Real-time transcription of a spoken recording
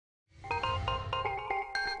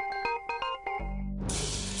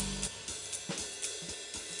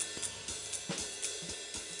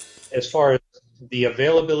As far as the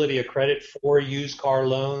availability of credit for used car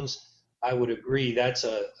loans, I would agree that's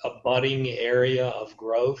a budding area of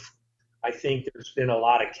growth. I think there's been a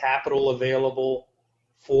lot of capital available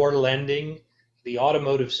for lending. The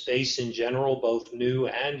automotive space in general, both new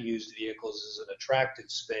and used vehicles, is an attractive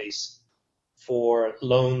space for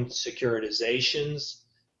loan securitizations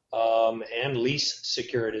and lease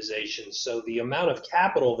securitizations. So the amount of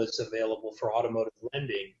capital that's available for automotive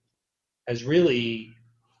lending has really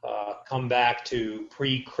come back to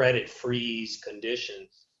pre-credit freeze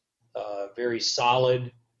conditions. Very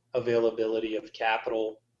solid availability of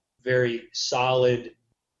capital, very solid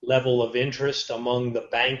level of interest among the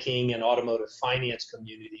banking and automotive finance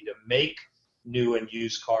community to make new and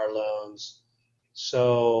used car loans.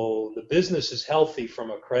 So the business is healthy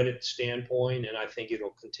from a credit standpoint, and I think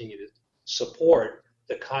it'll continue to support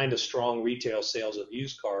the kind of strong retail sales of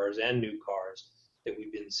used cars and new cars that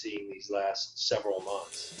we've been seeing these last several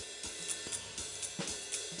months.